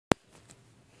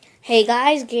Hey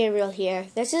guys, Gabriel here.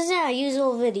 This isn't a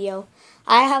usual video.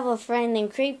 I have a friend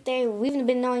named Creepday. We've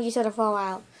been knowing each other for a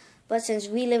while. But since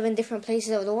we live in different places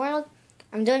of the world,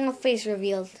 I'm doing a face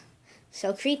reveal.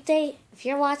 So Creepday, if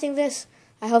you're watching this,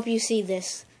 I hope you see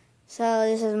this. So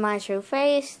this is my true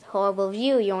face. Horrible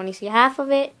view. You only see half of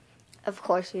it. Of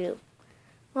course you do.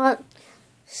 Well,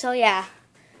 so yeah.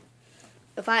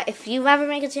 If you ever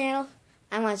make a channel,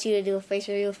 I want you to do a face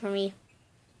reveal for me.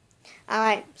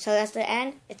 Alright, so that's the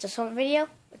end. It's a short video,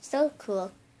 but still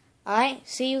cool. Alright,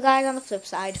 see you guys on the flip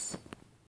side.